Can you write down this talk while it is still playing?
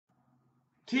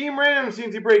Team random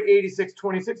C&C break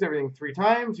 86-26. Everything 3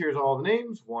 times. Here's all the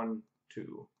names. 1,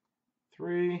 2,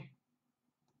 3.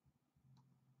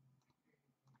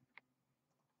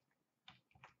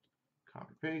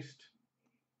 Copy paste.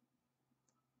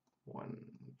 1,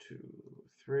 2,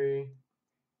 3.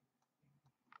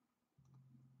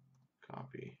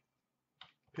 Copy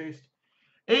paste.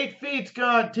 8 feet's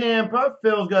got Tampa.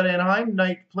 Phil's got Anaheim.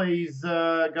 Knight plays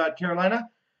got Carolina.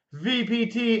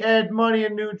 VPT Ed Money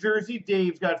in New Jersey.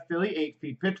 Dave's got Philly. 8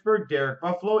 feet Pittsburgh. Derek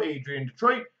Buffalo. Adrian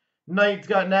Detroit. Knight's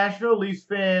got Nashville. Leafs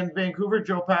fan Vancouver.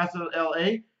 Joe Passa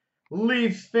LA.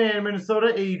 Leafs fan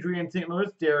Minnesota. Adrian St. Louis.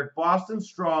 Derek Boston.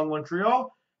 Strong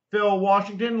Montreal. Phil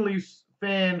Washington. Leafs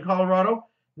fan Colorado.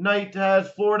 Knight has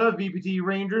Florida. VPT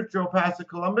Rangers. Joe Passa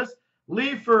Columbus.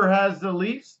 Leafer has the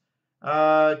Leafs.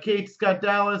 Kate's got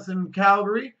Dallas and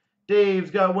Calgary. Dave's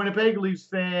got Winnipeg. Leafs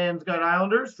fans got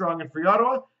Islanders. Strong and Free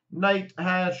Ottawa. Knight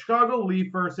has Chicago.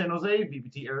 Leafer San Jose.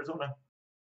 VPT Arizona.